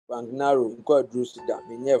Frank Naro nko Drosuda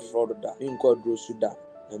menye Florida nko Drosuda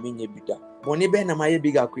na menye bida boni be na maye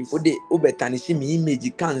big Akwes ode obetanishi me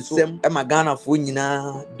image kan so e magana fo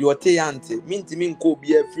nyina de ote yante mintimi nko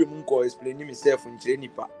obi afiri mu nko explain myself nkyere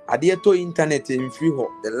nipa ade to internet mfiri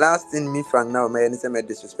ho. The last thing me Frank Naro me say me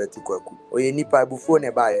disrespect Kwaku oye nipa before ne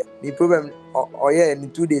bae me problem oye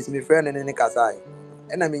in 2 days me friend ne kasai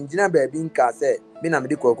and I'm in Gina baby in Casse, been a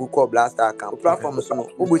medical call blaster account. Platform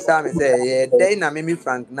so who say me say, day na me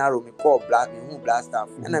Frank Naro me call black me who blaster.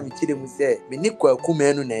 And I'm chilling with say, me Nico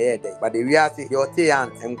Kumenu na day. But the reality, your tea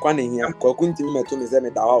aunt and quanning here, Kwakun to me to me say me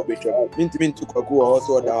dawa obitrem. Mean to me to Kwaku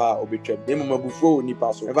also dawa obitrem. Name my buffo ni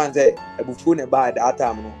paso. Evan say, a buffo ne by that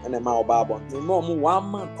time and a mao barbon. Me more 1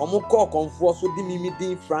 month, or more call comfort so di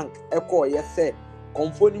me Frank, echo yes say,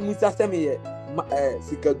 comforting Mr. Semi.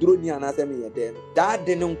 Sikaduro ni anasemi yede that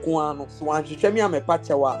de nko ano so anhwehwe me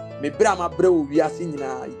amepachewa me bra ma bra wo wiase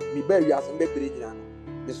nyina me ba wiase me bere nyina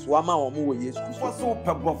no me so ama wo mo wo Yesu Kristo so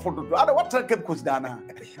pebo fodo ada what take coach dana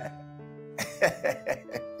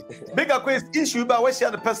Big Akwes issue ba we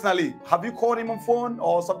share personally, have you called him on phone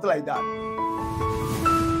or something like that?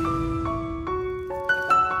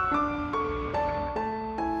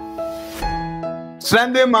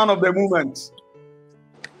 Sunday man of the movement.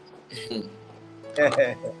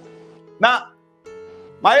 Now,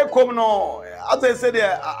 my come no, as I said,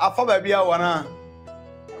 I thought maybe I wanna.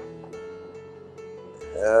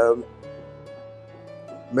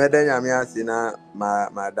 Meda nyame ase na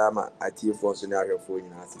madama ati for so na ahwefo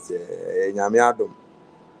nyina ase se nyame adom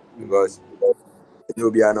because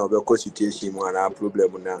you be na obeko situation mu na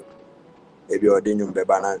problem na e bi odinyu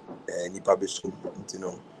beba na nipa besu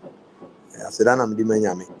ntino aseda na mdi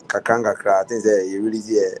manyame kakanga kra things you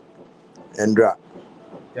release Endra.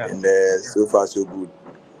 Yeah. And so far so good.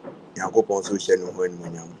 Yakopon so share no when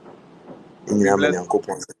munyam. Inyam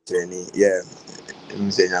yakopon training. Yeah.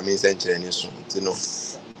 Say nyame training so. You know.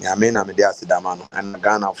 Nyame na me dey asidama no. And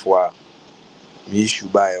Ghana for me issue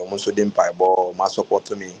by almost dem pie ball ma support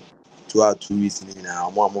me 2 or 2 weeks ni na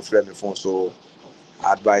mo frame me phone so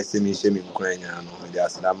advice me she me kwanya no. Me dey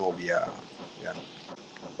asidama obi ya. Yeah.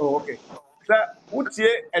 Oh, okay. So utie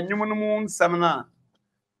enyumunumu seminar.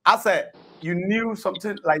 I said you knew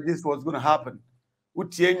something like this was going to happen.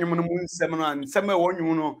 Utie enyumunumu seminar and seminar one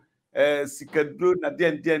you know sikadro na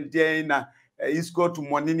den na is go to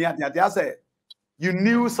money ni ati. I said you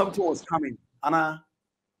knew something was coming. Anna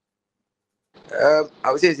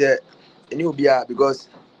I would say that it will be because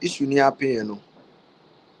issue ni happen, you know.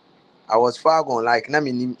 I was far gone like na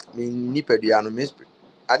me nipeduano miss.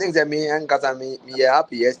 I think that me and cause me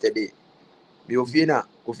happy yesterday. Me ofina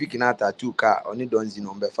Kofi Kinata 2 car only donzi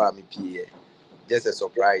number 5 me PA. Just a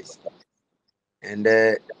surprise. And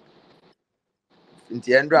in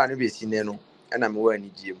the end I be seen no and I'm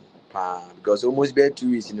wearing gym because almost be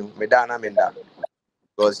 2 weeks you know me da na menda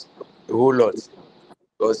because a whole lot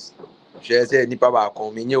because she say nipa ba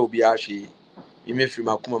kon me nye obi ahwe me free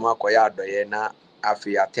makuma makoya adoye na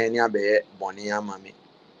afi ateni abeye boni ama me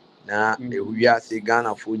na ewi ase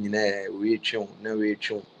Ghana fo nyina we twen na we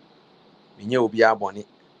twen me nye obi aboni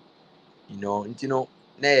you know ntino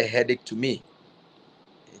na a headache to me.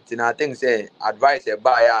 I think say advice a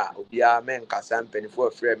buyer obia men kasa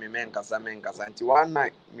mpenifo frɛ me men kasa nti one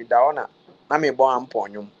night me da ona na me bo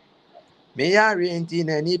amponyum me yare nti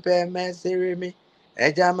na ni pe mesere me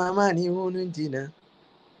eja mama ni hunu nti na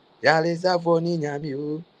yale safo ni nyame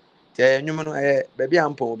o te nwum no baby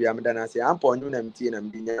ampon obia me da na se amponyum na mtie na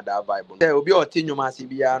mbinya da vibe no obi o te nwum ase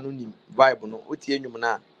bia no ni vibe no o tie nwum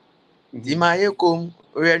na di ma yekom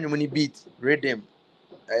o nwum ni beat rhythm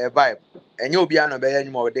vibe and you'll be an obey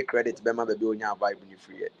more the credit be my baby on your vibe when you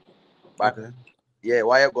free it. But yeah,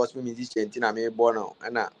 why a gospel musician tina me born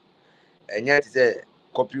now and yet say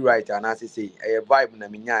copyright and as I say a vibe na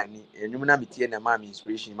minya ni and you na metie na mama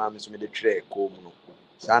inspiration mama so me the tray come no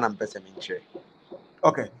sana mpese me nche.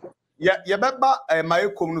 Okay. Yeah, beba my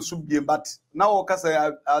come no subie but now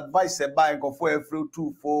okasa advice buy go for every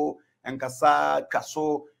 2 4 and kasa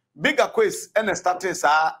kaso Big Akwes and started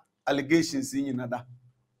allegations in another.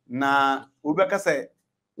 Na Ubeka say,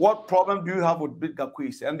 what problem do you have with Big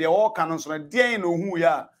Akwes? And they all canons on they know who you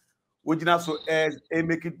are. Would you not so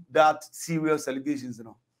make it that serious allegations, you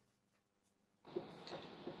know?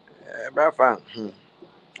 Brafan.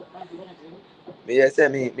 Me say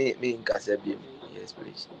me in Kasebi. Yes,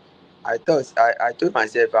 please. I told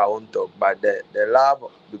myself I won't talk, but the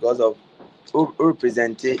love because of who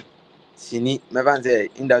represented Sini, Mevan say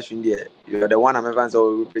industry there. You're the one I'm Mevan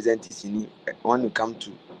so representing Sini when you come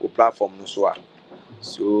to a platform no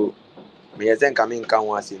so me say coming can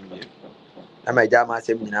once in me. Na my jama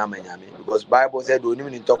say me na manyame because Bible said don't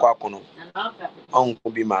even talk akono.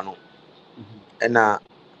 Uncle Bimano. And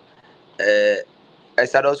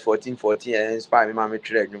Exodus 14:14 and inspire me, mammy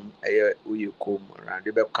treasure. You come around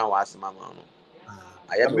the back, can't ask Mamma.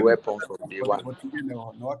 I have a weapon from day one.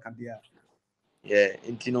 Yeah,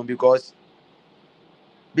 because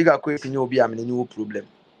bigger question you'll be a new problem.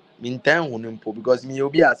 Meantime, because me will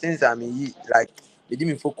be a sense I mean, like, they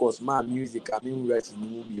didn't focus my music, I mean, writing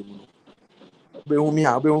movie.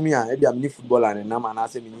 Maybe I'm new footballer and I'm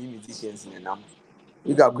say musicians in a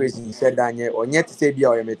bigger question said Daniel, or yet to say, be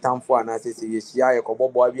I am a town for and I say, yes, I a couple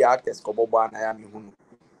boy, be actors, couple boy, and I am.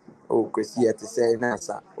 Oh, Chrissy, to say,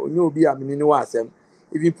 Nasa, or you'll be a minute was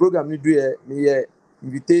if you program you do me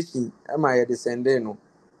invitation, am I a descendant?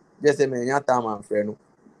 Just a man, your time, my friend.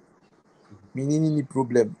 Meaning any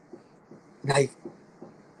problem. Like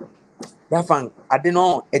that fan, I don't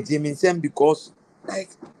know a Jamie Sam because like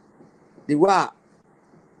they were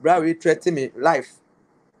very threatening me life.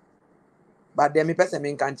 But then me person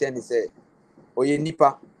me can't change say, oh ye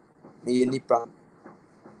nipa, me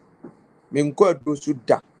nko do so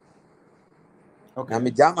da. Okay. Na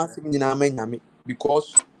me jama sim nyina ma nyame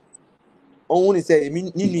because only say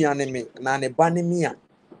me ni nuane me na ne ba ne me a.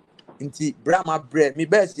 Nti bra ma bre me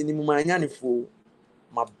best ni mu ma nya ne fo.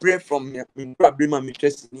 Ma bre from me bra bre ma me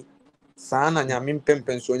twesini. Saa na nyame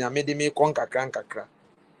mpempen so nyame de me kon kakra.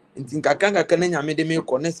 Nti nkakra na nyame de me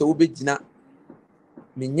kɔ na sɛ wobɛgyina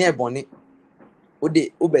menyɛ bɔne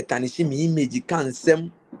wode wobɛtanishi me image ka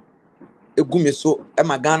nsɛm egu me so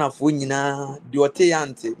ɛma Ghanafoɔ nyinaa de ɔte ya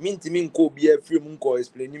nte mentimi nkɔ obi afiri mu nkɔ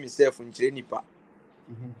explain myself nkyerɛ nipa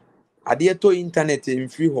adeɛ tɔ internet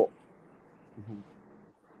mfiri hɔ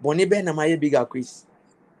bɔne bɛ na mayɛ big Akwes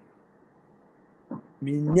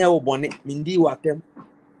menyɛ wo bɔne mendi watem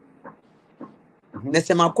na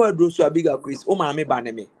sɛ makɔ aduro so a big Akwes o maame ba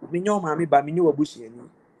ne me menyɛ o maame ba menyɛ wabusuani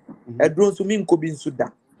aduro so menkɔ bi nso da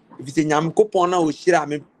if you say Nyamkopɔn na o hyira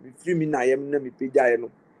me free me na yem na me pagyae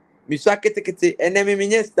no me so aketekete ene me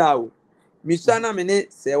menye star o me so na me ne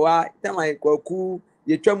sewa tamai Kwaku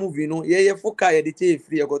yetwa movie no ye foka ye de che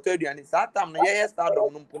free e goto aduane sa tam no ye star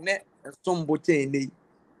dom no mpo ne sombo che nei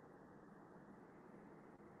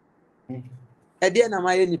e de na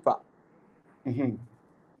maye nipa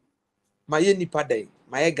maye nipa dai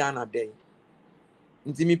maye Ghana dai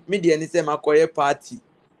nti me de ni se makoye party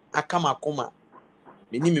aka makoma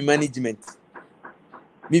me ni me management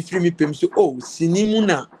me free me pem so oh sinimu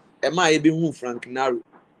na e ma ye be hu Frank Naro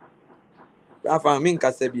afa me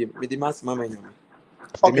nka se bi me de mas mama nyame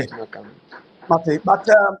okay Mate but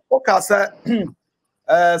okay say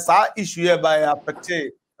sa issue here by affect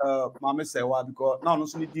mama say wa because now no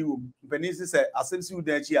so ni di wo mpani say asem si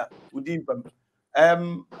udan chi a udi mpam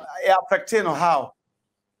e affect no how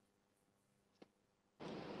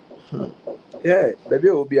yeah baby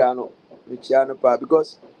obiano me chia no pa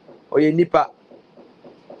because oye nipa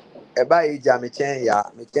e ba e ja me chen ya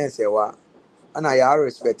me chen se wa ana ya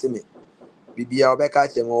respect me bibia obeka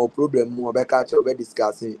che mo problem mu obeka che obe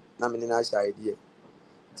discuss na me na sha idea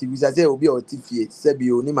ti bi say obi o ti fie se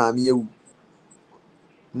bi oni ma me ewu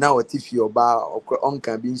na o ti fie oba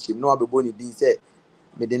onkan bi nshim na obebo ni din say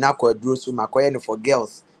me de na kwaduro so makoye no for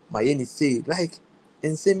girls my ye ni say like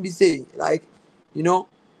nsem bi say like you know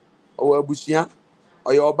o abusia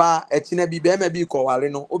or your bar etina bi be bi ko wale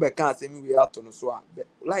no o be kan asem wi ato no so a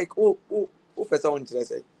like o person on kire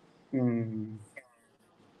say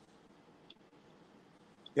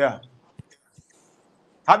yeah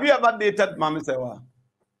have you ever dated mama sewa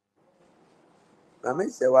Mama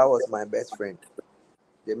Sewa was my best friend.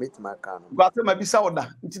 They meet my car. because say mabisa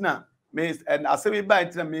oda ntina me and asem ba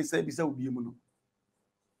ntina me say bisa obi mu no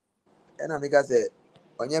And Amiga said,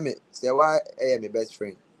 Onyame, Sewa my best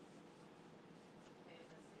friend.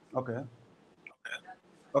 Okay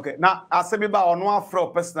now asem ba ono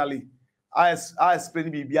afro personally I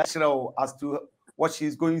explain bi as to what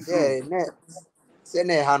she's going through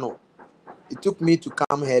Hano. It took me to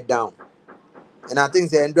calm her down. And I think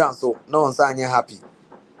the endurance so no one's happy.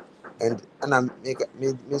 And I'm me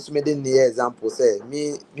the example say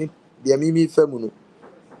me femuno.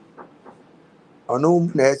 Ono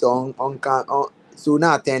nurse on can so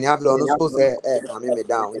now 10 years on so say calm me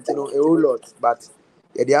down. It's a whole lot, but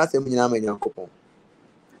yeah, they ask me na coupon.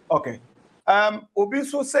 okay obi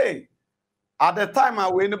so say at the time I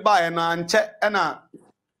went by na nche na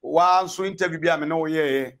wa so interview bi am na wo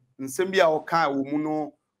ye nsem bi a wo kan wo mu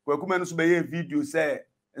no Kwaku Manu so be ye video say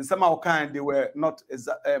nsem a wo kan they were not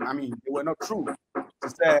they were not true to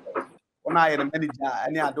say when I am a manager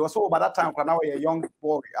and yeah there was so by that time when I was a young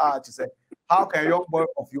boy to say how can a young boy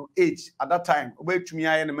of your age at that time obey to me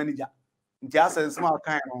I am a manager nti asa nsem a wo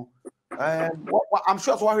kan no I'm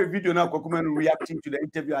sure I saw a video now, Kwaku Manu reacting to the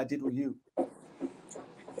interview I did with you.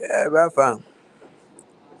 Yeah, very fun.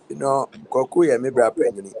 You know, Kwaku ya me bra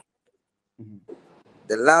penny.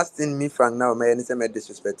 The last thing me Frank now may any me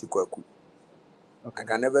disrespect Kwaku. I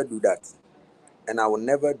can never do that. And I will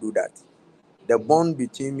never do that. The bond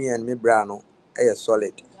between me and me brano is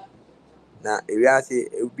solid. Now, if you say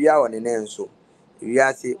if we are on an end so, if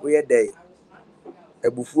you say we are there,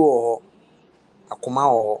 a buffo or a coma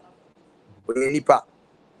or any part.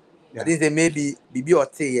 I think maybe Bibi or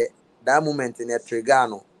say that moment in a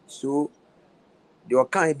trigano. So the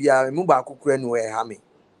kind be a mobile cook anywhere hammy.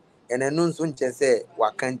 And I know soon say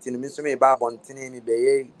what can't me so me bar on tinny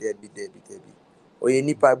be debi. Or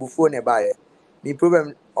any pipe before nearby. Me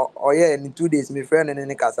problem or yeah in 2 days me friend and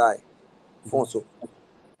any casai. So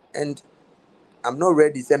and I'm not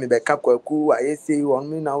ready say me be Kwaku I say you on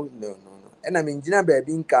me now no. And I'm in Gina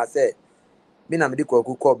baby in car say me na me de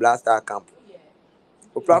Kwaku call blaster camp.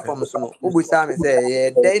 O platform so no obusa me say yeah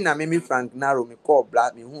dey na me Frank Naro me call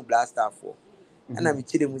blast me who blaster for. And I'm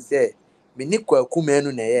chire mu say me ni Kwaku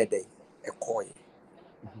Manu na yeah dey e call.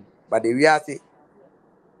 But the reality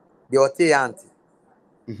the ote auntie.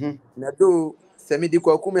 Na do se me di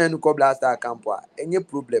Kwaku Manu call blaster camp a any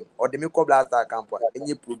problem or de me call blaster camp a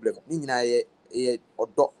any problem. Ni nyina ye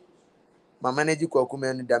odo. Ma manage Kwaku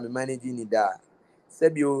Manu da me manage ni da.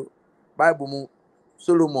 Sebio Bible mu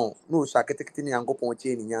Solomon no saketekete ni Yankopon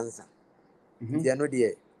che ni nyansa. Ntia no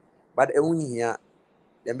de but ehun hia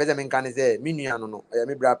dem beze men kan say me nua no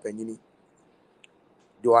me bra panyini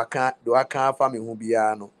do aka fa me hu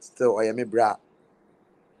bia no still me bra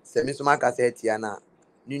se me so maka say tia na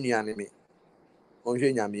ni nua ne me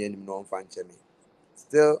onhwe nyame anim no mfa nche me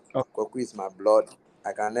still Kwaku is my blood.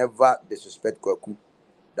 I can never disrespect Kwaku.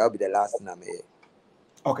 That will be the last thing I'm here.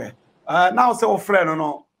 Okay. Now say friend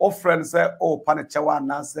no friend say panichewa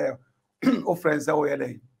na say friend say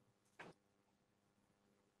yele.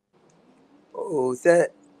 Say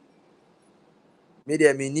me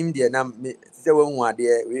dey me nim dey na me say we hu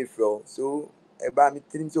ade we fro so e ba me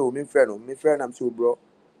trim so me friend am so bro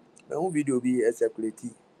me hu video bi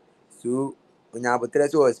circulate so onya abotre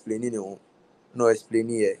so explaining no explain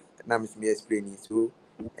here na me explain so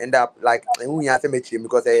end up like hu ya say me chim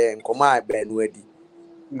because nkoma be no adi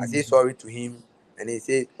I say sorry to him and he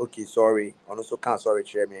said okay sorry and also can't sorry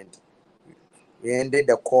chairman. We ended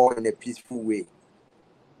the call in a peaceful way.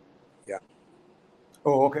 Yeah.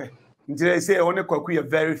 Oh, okay. They say only Kwaku is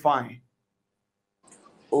very fine.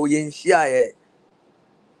 Oh, yeah.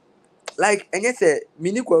 Like, and you say,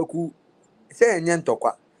 Mini Kwaku say, and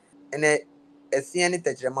Yantokwa, and a see any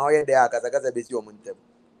touch them out there, Kazakaza Besi Omuntem.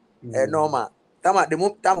 Norma, Tama, the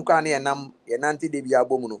Mum Tamkani and Nam, and Auntie Debia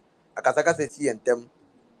Bomuno, a Kazaka see and Tem.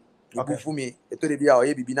 Okay, for me, a to the Bia or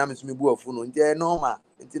Ebi Namis Mibu of Funo, and Norma,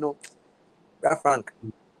 and you know, Frank.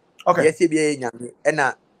 Okay. Yes, be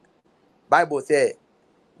and Bible say,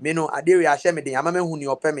 Meno, I dare I share me the Yamaman who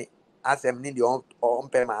you pay me, as I'm need your own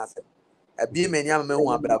pay my asset. A be many Yamaman who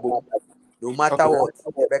are bravo. No matter what,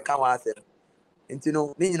 Rebecca was it. And you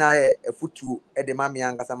know, Nina a foot to at the mammy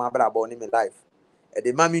and Casama Brabon in my life. At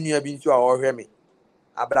the mammy you have been to our Remy,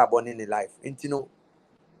 a Brabon in the life. And you know,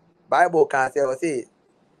 Bible can't say or say,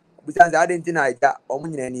 besides I didn't deny that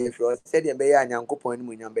only any if you said a bay and Uncle Point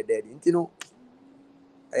when you're dead. And you know,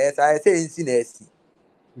 as I say in Sinesi,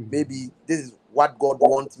 maybe this is what God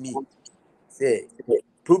wants me. Say,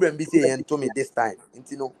 problem be saying to me this time. And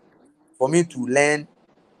you know, for me to learn,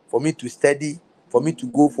 for me to study, for me to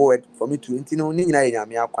go forward, for me to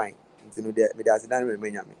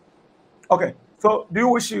Okay. So do you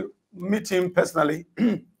wish you meet him personally?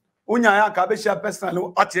 Unya kabesha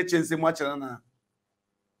personally atchense mu achana na.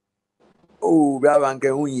 Oh, brother,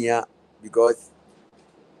 because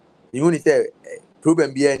you only say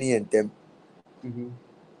problem be any and them.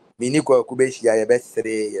 Miniko Kubeshi, I best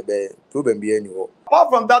say, problem be any. Apart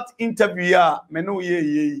from that interview, yeah, menu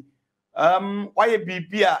ye. Why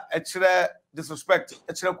be a disrespect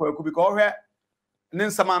Kwaku because here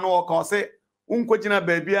nin sama no can say unkwagina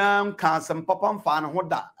baby can some papa fan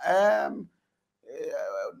hoda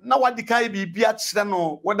na what the kai be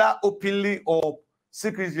no whether openly or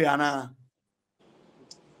secretly ana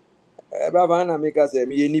Brother, na make us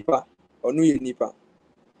me nipa or no nipa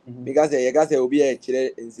because you guys will be a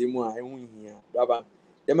chile in Zimua and here. Brother,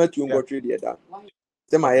 them two go trade that.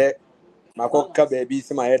 Some my coca baby,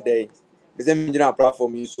 some my head day. The same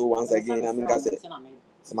platform so once again. I mean, I say,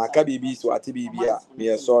 some my baby so at BBA.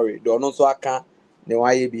 Me sorry, don't know so I can't. The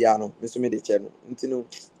why biano, Mr. Me the channel. Intino,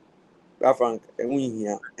 Frank, and we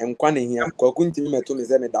here, and Quan here, Kwaku to me to me,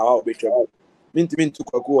 send it out betray. Mean to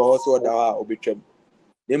Kwaku also da or betray.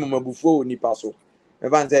 Them before ni paso.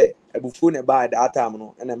 Evan say ebufu ne ba that time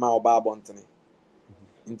no ene ma oba abontene.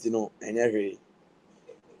 Nti no enye hwe.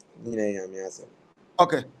 Ni na nyame asem.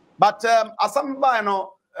 Okay. But asamba you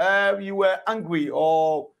know you were angry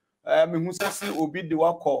or me hu say obi de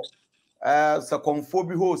wakọ se konfo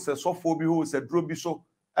bi ho se sofo bi ho se dro bi so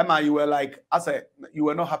Emma you were like I said you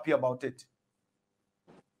were not happy about it.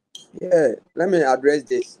 Yeah, let me address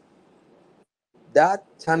this. That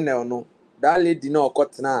channel no, that lady no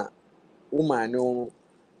okotena woman no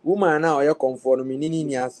woman na oye comfort no me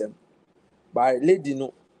ni asem. But lady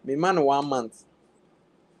no, me man 1 month.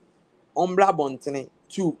 Ombla bontene.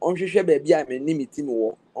 2, onhwehwe baby a me ni meeting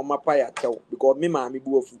wo. Omapa ya tew because me ma me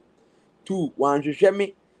bu ofu. 2, wan hwehwe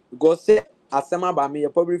me because say asem aba me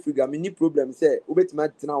public figure me ni problem say obetima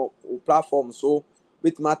tena o platform so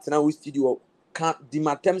obetima tena o studio can di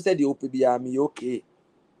matem say the opebia me okay.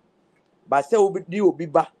 But say obi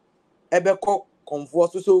ba ebeko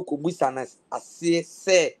comfort so ko busa na ase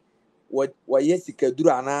say wo ye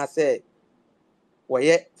sikaduru ana say wo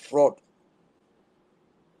ye fraud.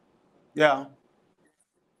 Yeah.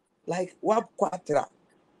 Like what kwatra.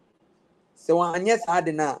 So anye sa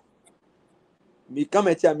de na me come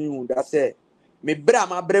etia me hu da say me bra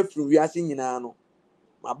ma bra fru wiase nyina no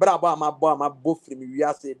ma bra ba ma bo fru me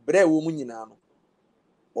wiase bra wo mu nyina no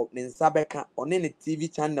o ne nsa beka one ne TV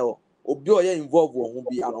channel obi o ye involve wo hu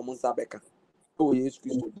bi ano mo nsa beka o yes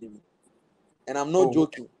Christ dim. And I'm not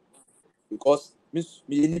joking because me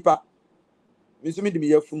nipa me so me de me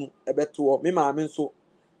yafunu ebeto me ma me so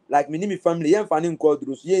like me ni me family yen fa ne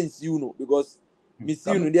nkodru so yen see you no because me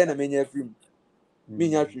see you no there na me nya film me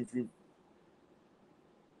nya film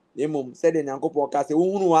emom said the nyankopon ka se wo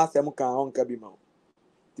hunu asem kan onka bi ma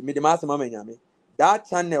ti me de ma asem ma nyame that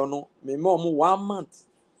channel no me mo 1 month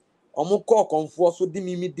omo call konfo so di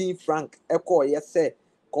mi din frank e call ye say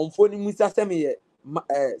konfo ni musa se me ye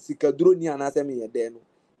sikaduro ni ana se me ye de no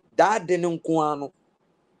that de nko ano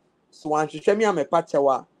so an hwehwe me amepa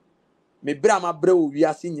chewa me bra ma bra o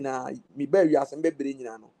wiase nyina me ba wiase me bre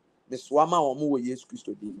nyina no me so ama omo wo Yesu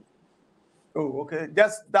Kristo di. Oh, okay.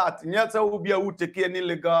 Just that. Nyata will be able to take any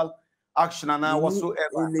legal action and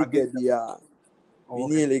whatsoever against them. Oh,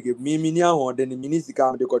 okay. Me ni ahode ni mini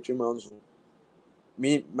sika me de kotwe manso.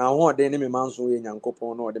 Me ma ahode ni me manso ye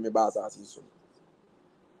nyankopon na ode me ba asase so.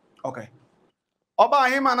 Okay. Oba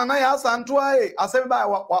hima nana ya santua asem ba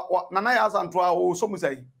nana ya santua o so mu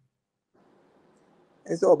say.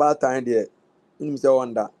 It's all about time there. Nim say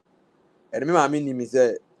wonder. And me ma me ni me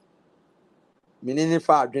say me ni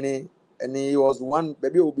fa adwene and he was one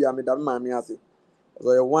baby obi am da ma me ase.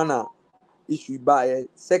 So you wanna issue by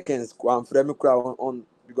seconds kwa frame me kra on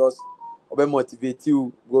because obe motivate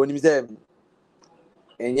you go nim say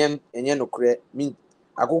enye no kre me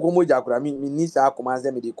akoko moja kra me ni sa akoma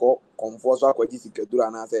say me dey call comfort so akwaji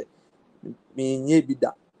sikadura na say me nye bi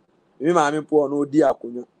da me ma me po no odi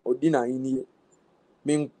akonya odi na yin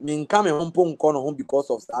me nka me hompo nko no ho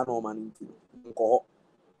because of sa no man nti nko ho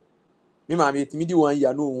me ma me timi di 1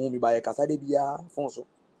 year no hu me ba ye kasa de bia fon so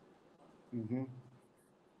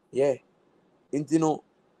yeah nti no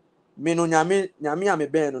me no nyame ame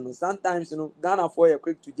ben no sometimes no Ghana for you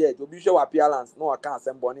quick to judge obi show appearance no aka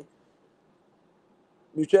asem boni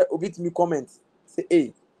me share obi timi comment say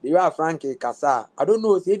hey they were frank kasa I don't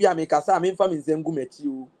know say bia me kasa me fam nsem gu mechi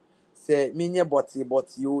o say me nye but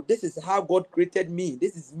you this is how God created me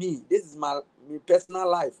this is me this is my personal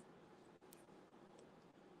life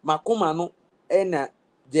makoma no ena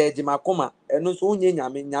jeje makoma eno so unye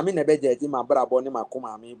nyame na be jeje ma brabo ne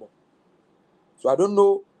makoma amebo. So I don't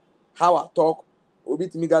know how I talk obi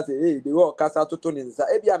timi ga say hey they were kasa toto ni nsa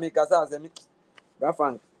e bia me kasa say me that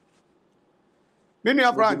frank Me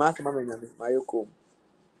new Frank ma se ma nyame mayoko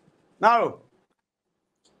Naro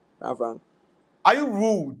that frank are you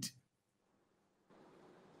rude?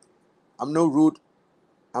 I'm no rude.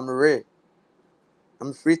 I'm rare. I'm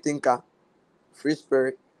a free thinker, free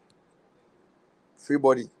spirit, free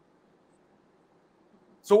body.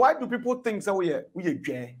 So why do people think so we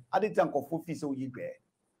gay? I didn't think of fee so we gay.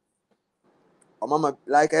 Oh mama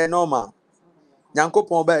like normal.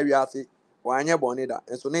 Nyankopon ba wi ase. Wanye bone da.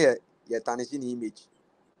 And so ne ye tarnish ni image.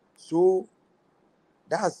 So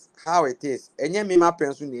that's how it is. Enye me ma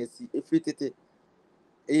penso na esi efitete.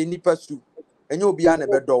 E nipa su. Enye obi a na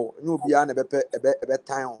be do. Enye obi a na be pe ebe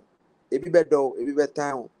tan on. Ebi be do, ebi be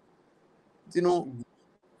tan on. Ti no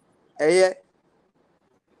eye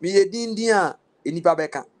me ye din a enipa be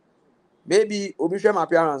ka. Maybe obi hwe my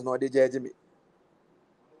appearance no dey judge me.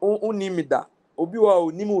 Uni mi da. Obi wa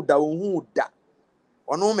oni mu da ohun da.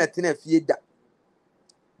 Ono mete na fie da.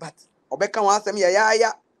 But obeka wan asem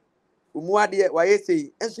ya omu ade wa ye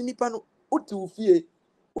sei enso nipa no oti wo fie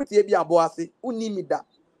Uti ebi aboase, unimida.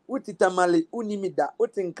 Uti tamale, unimida.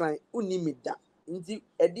 Uti nkran, unimida. Inti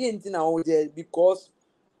edi inti na oje because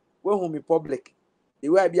when home in public, the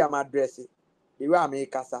way I be am addressing, the way I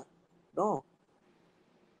make kasa. No.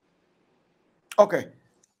 Okay.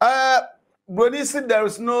 Brody said there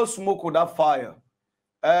is no smoke without fire.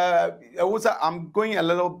 I'm going a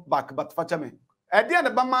little back, but Fachame. At the end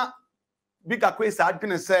of Bama, Big Akwes, I'm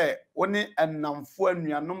going to say, only and Namfu and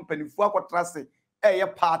Yanom Penifua Quatrase, a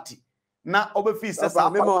party. Now, overfees says, I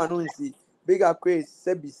remember I don't see big Akwes,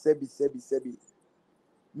 sebi.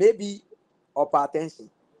 Maybe upper attention.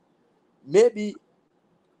 Maybe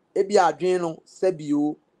ebi adwene sebi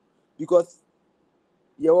o because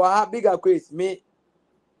you have big Akwes me.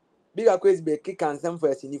 Big Akwes be kick and send for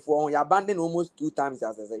a sinifo on you abandon almost 2 times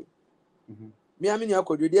as I say. Me I mean you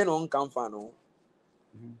could do no come fan no.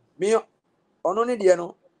 Me ono ne de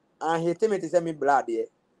no and hate me to say me blood there.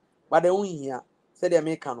 But the one here said they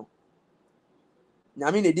make no.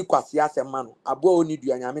 Nyame na di kwase asem ma no. Abo oni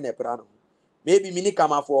dua nyame na pra no. Maybe me ni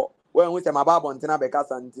come for when we say my baba ntina be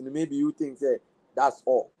kasa ntin maybe you think say that's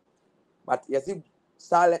all. But you see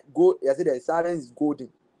silent go you see the silence is golden.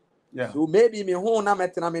 Yeah. So maybe me ho na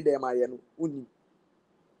metena me dem aye no uni.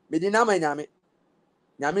 Me di na ma nyame.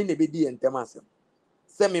 Nyame na be di entem asem.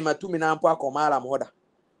 Se me matumi na ampo akomara m hoda.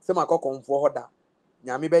 Se makokomfo hoda.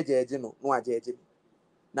 Nyame be jeje no ajeje.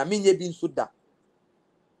 Na me nye bi nso da.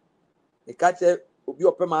 E ka che obi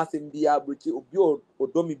opema asem bia abrochi obi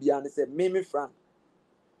odomi bia ne se me fran.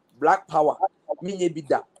 Black power. Me nye bi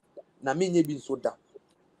da. Na me nye bi nso da.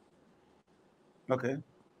 Okay.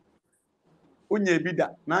 Unye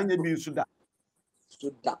bida, na nye bi nso da.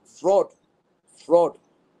 So that fraud.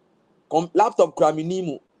 Laptop kura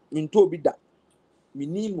minimu minto bi da.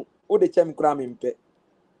 Minimu o de chem kura mimpe.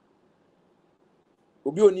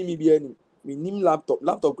 Obi oni mi bi ani. Minim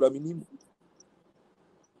laptop kura minimu.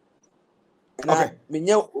 Okay.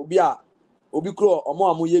 Menye obi kro omo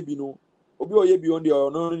amoye bi no. Obi oye bi on de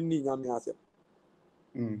no ni nyame asem.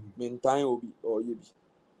 Mentan obi oye bi.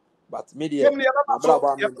 But media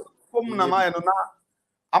braba me na ma no na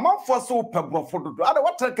amanfo so pebrofo dodo ada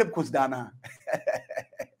what take kos dana.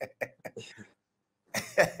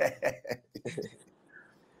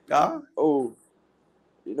 Oh,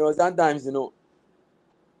 you know, sometimes, you know.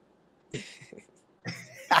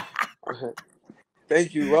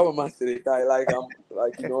 Thank you. What am I saying? Like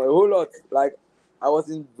you know, a whole lot. Like I was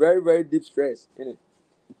in very, very deep stress, innit?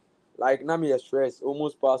 Like now me a stress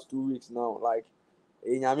almost past 2 weeks now. Like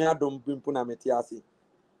in Yamia don't bring puna metiasi.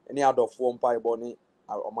 Any other form pie bonnie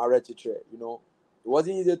or my regitre, you know. It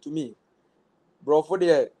wasn't easy to me. Bro, for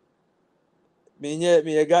the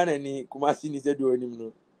me again any kumasi ni se do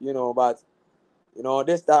any, you know, but you know,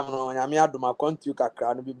 this time no, I had my country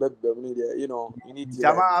kakra no be you know, you need to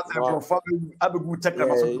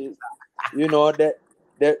you know the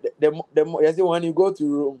you see when you go to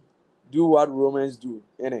Rome, do what Romans do,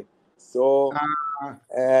 innit? So I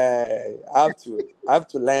have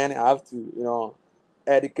to learn, I have to, you know,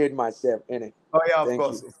 educate myself, innit? Oh yeah, of Thank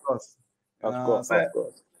course, you. of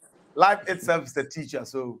course. Life itself is a teacher,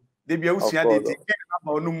 so they be Of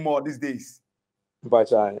no more these days. But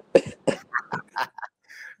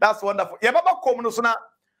That's wonderful. Yeah, Baba come so now.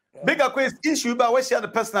 Big Akwes issue about where she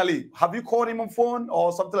had personally. Have you called him on phone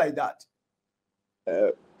or something like that?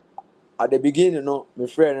 At the beginning, you know, my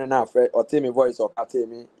friend and I or tell me voice or tell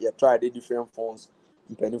me, you try the different phones.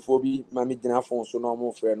 Pennyphobia, mammy dinner phone, so no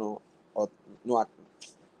more friend or no a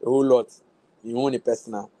whole lot. You only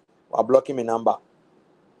personal. Or blocking my number.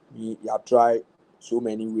 You have tried so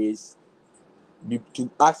many ways. To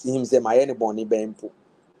ask him, say, my any bonny bempo.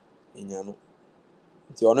 You know,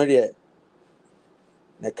 it's already there.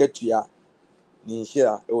 Neketia,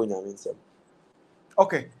 Ninshira, Onyam.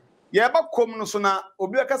 Okay. Yeah, but come so now,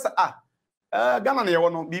 Obiaka say, Ghana, you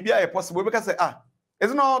want to be possible because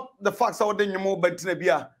it's not the facts out there more, but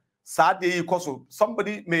sad day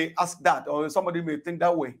somebody may ask that or somebody may think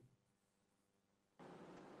that way.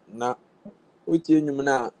 Na, with you,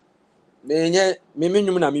 na. Me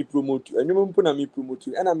na me promote and you na me promote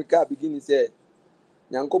and I'm a begin say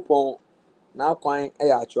Yankopon na kwan e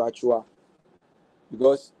ya achua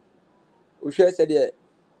because we share said the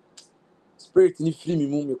spirit ni free me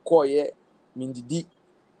mu me call ye me didi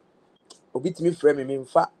obi timi frɛ me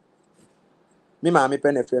mfa me ma me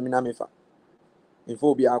pɛ na frɛ me na me fa me fo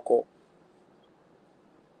obi akɔ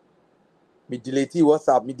me delete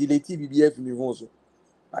WhatsApp me delete BBF me phone so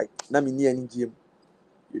like na me ni ani giem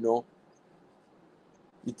you know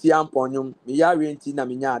iti amponyum me ya renti na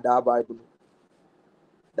me nya ada Bible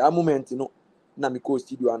that moment no na me call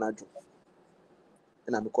studio anajo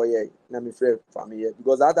na me call ye na me friend family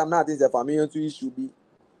because that time na things the family to issue be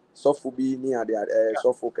sɔfo bi ne ade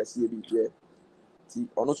sɔfo kɛseɛ bi deɛ ti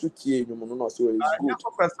ɔno nso tie nnwom no na ɔsɛ it's good.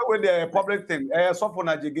 Just for with the public thing, so for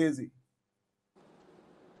Najigezi.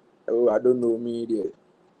 Oh, I don't know me there.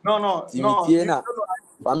 No. Tie na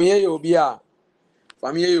family obi a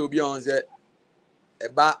on say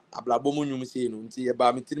eba ablabo mu nnwom sei no nti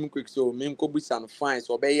eba me tirim quick so me nko busa no fine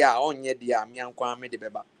so obey a onye de a me ankwa me de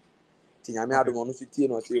beba. Ti nyame adom ɔno nso tie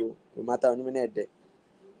no ɔsɛ o no matter nnwom na ɛdɛ.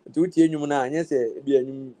 Nti tie nnwom na anya sɛ ebi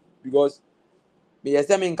nnwom because me yɛ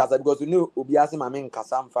sɛ me nkasa because no obi ase ma me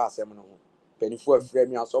nkasa mfa asɛm no ho. Penifo afrɛ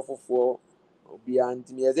me asɔfofoɔ obi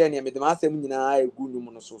anti me yɛ sɛ ne me de ma asɛm nyinaa egu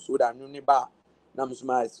nnwom no so that nnwom ne ba na me so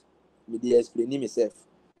ma me dey explain myself.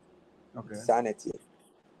 Okay. Sanity.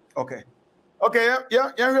 Okay,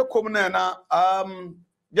 yeah, come now.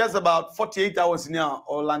 Just about 48 hours now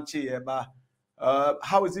or lunch here, but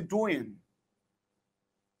how is it doing?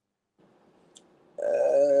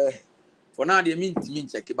 For now, they mean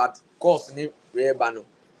check it, but course ne rare bano.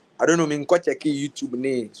 I don't know, me go check YouTube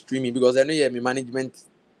ne streaming because I know yeah, me management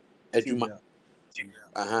eduma.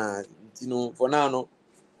 You know, for now no.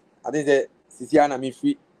 I think that Sisiana me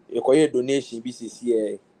free. You call donation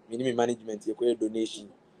BCC. Me management. You call donation.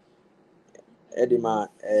 Edema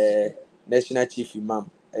national chief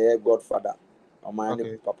imam. Godfather. Or my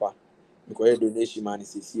papa. You call donation man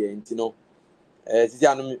CC. You know.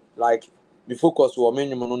 Sisiana like. Me focus on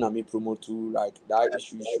me na me promote to like that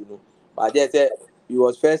issue no. But they said it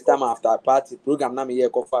was first time after party program na me here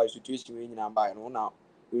cover situation we nyina buy no now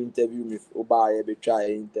we interview me oba be try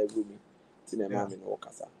interview me tin na me no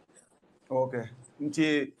kasa. Okay.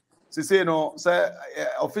 Nti say no say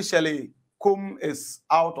officially Kum is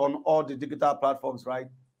out on all the digital platforms, right?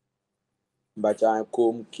 But I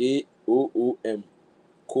Kum KOOM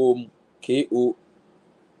Kum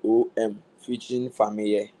KOOM featuring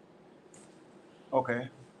family. Okay.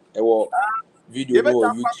 Video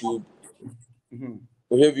no YouTube.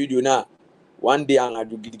 We video na one day I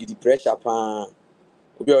do gidi pressure pan.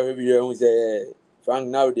 We video say Frank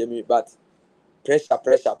now dey me but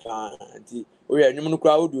pressure pan. Nti we enyum no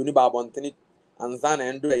kra odu ni ba bontene anza na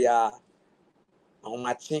endo ya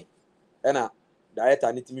ahomache na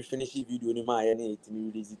director ni timi finish video ni ma ye na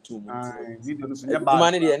timi release 2 months. Video no so nya bad.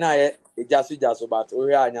 Man dey na ye ejaso but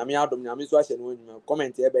we anyame adom nyame so ahye no nyuma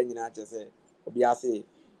comment e ba nyina ache say obi ase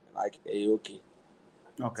like okay.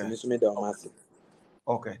 Okay.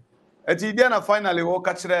 Etidiana finally we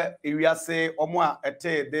catch we say omo a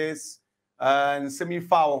this semi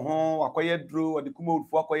foul ho akoye dro odi kuma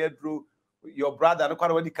odfu akoye dro your brother no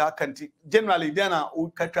kwara wadi ka kanti generally diana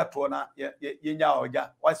o katwa to na ye nya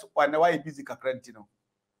oja why busy kakranti no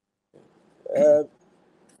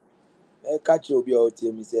catch obi o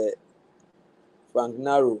tie mi say Frank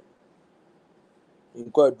Naro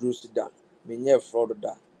nko dro suda me nye fraud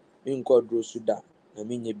da me nko dro suda na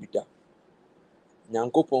me nye bida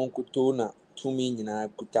nyankopon kuto na tumi nyina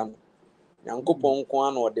kuta no nyankopon nko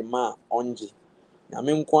ana ode ma onje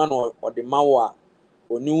nyame nko ana ode ma wa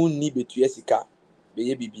oni unni betu esika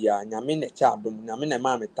beye bibia nyame na cha adom nyame na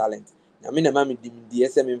ma me talent nyame na ma me dimdi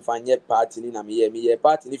ese me mfanye party ni na me ye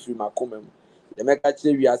party ni free makoma mu de meka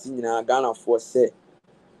kire wiase nyina Ghana for se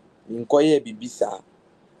nkoye bibisa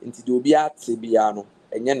nti de obi ate bia no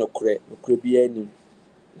enye nokre bia ni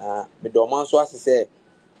na me do man so asese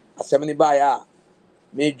asem ni ba ya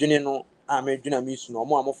me dwene no a me dwena me su no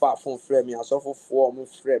mo amofa phone frɛ me asofofo mo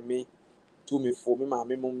frɛ me to me for me ma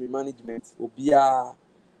me management obia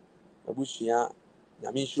abusua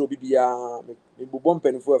na me nhiro bibia me bobɔ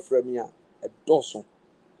mpanifo frɛ me a ɛdɔso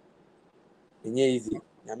enye easy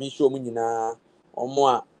na me nhiro mu nyina omo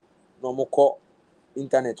a no mo kɔ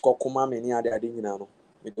internet kɔ koma me ni ade nyina no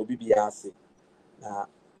me do bibia ase na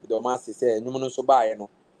me do ma ase sɛ nyum no so baaye no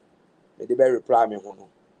me de be reply me ho no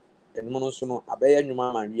enum no so no abɛyɛ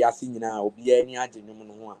nwuma ma wiase nyina obi ani agye nwum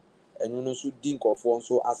no ho a enum no so di nkɔfo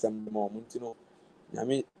nso asɛm ma ɔmo nti no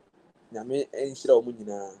nyame enhyira ɔmo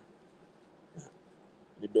nyina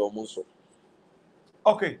me do ɔmo nso.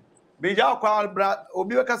 Okay, beja kwa bra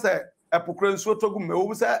obi weka say epokro nso togum me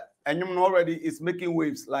obi say enum no already is making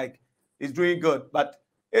waves like it's doing good but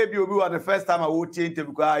ebi obi was the first time I would change it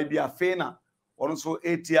because I be a fan also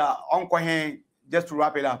 8 year onko just to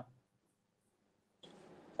wrap it up.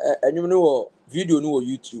 Enum no wo video no wo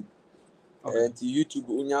YouTube. And YouTube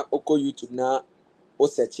unya oko YouTube na o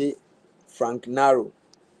search Frank Naro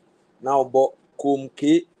na obo kom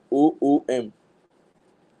KOOM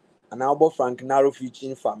ana obo Frank Naro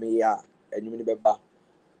featuring familia enum ni beba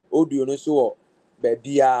audio no so wo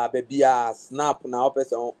bebia snap na o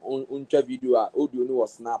person untwa video a audio no wo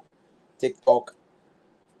snap TikTok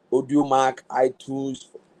audio mark iTunes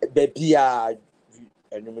bebia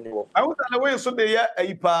enyum ni wo I want the way so dey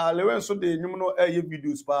e pa le way so dey enyum no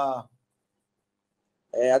videos pa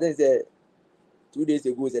I think say 2 days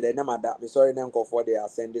ago said I never that me sorry na for they are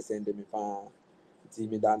send me pa ti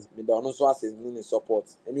me dance me don no so as ni support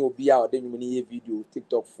any obi a dey enyum ni video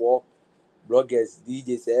TikTok for bloggers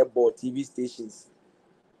DJs airboard TV stations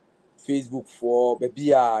Facebook for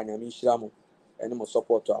baby a nyame hira mo any mo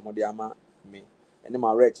support to amode ama me any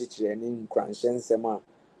ma re chichire any nkranhye nsem a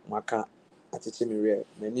maka achiche me re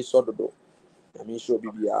na ni sododo nyame show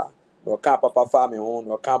bibia no ka papa fa me ho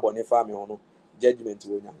no ka bone fa me ho no judgment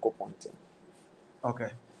wo nyankopon tem. Okay.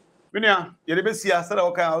 Minia, you be see I said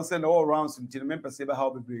okay, I'll send all rounds until me perceive how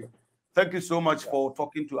be. Thank you so much for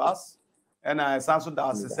talking to us. And I also that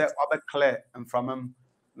as say obe clear and from him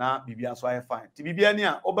na bibia so I fine. Ti bibia ni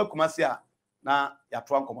a obe kumasi a na ya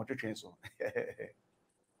to ankomo twetwen so.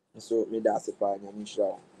 So me da se pa nyame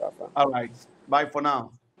hira. All right. Bye for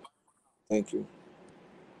now. Thank you.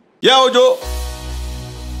 Yeah, Ojo.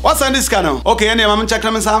 What's on this channel? Okay, any mama check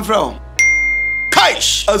them some fro.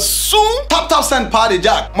 Kaish, a soon tap send party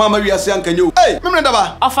jack. Mama we are saying can you? Hey, remember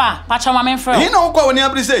that ba? Ofa, pacha mama fro. He no kwa woni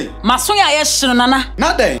abri say. Maso ya yeshiro nana.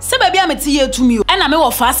 Na dey. Se baby ameti ye tumi o. Na me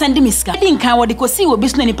wo fa send me ska. Di nkan wo de kosi wo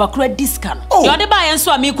bisu nipa kura diska no. Yo de ba ye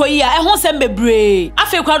nso amikoyi a ehun sem bebre.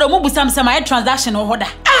 Afi kwa do mo busam sem a transaction o hoda.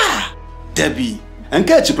 Ah! Debbie. And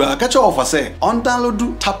catch you, bro. Catch you off. Say on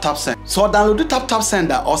download tap send. So download tap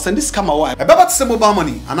sender or send this camera wire. About to send mobile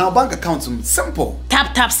money and our bank account. Simple.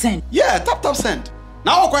 Tap send. Yeah, tap send.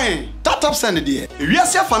 Now okay. Tap send it there. If you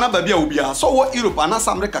see a fan baby ubia, so what Europe and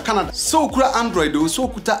America, Canada. So kura Android o, so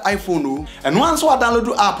kuta iPhone o. And once we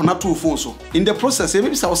download app na two phones so. In the process,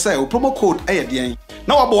 maybe say promo code aye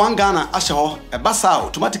now abo one Ghana asho e basa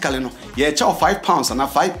automatically no. Ye charge £5 and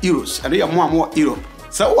 €5 and you more Europe.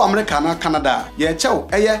 So America and Canada, yeah, chow,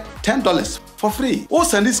 $10 for free. Oh,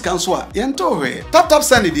 send this cancel, yento tap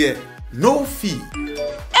send it there, no fee.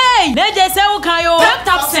 Hey, they just say okay,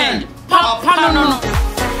 tap send. Papa no.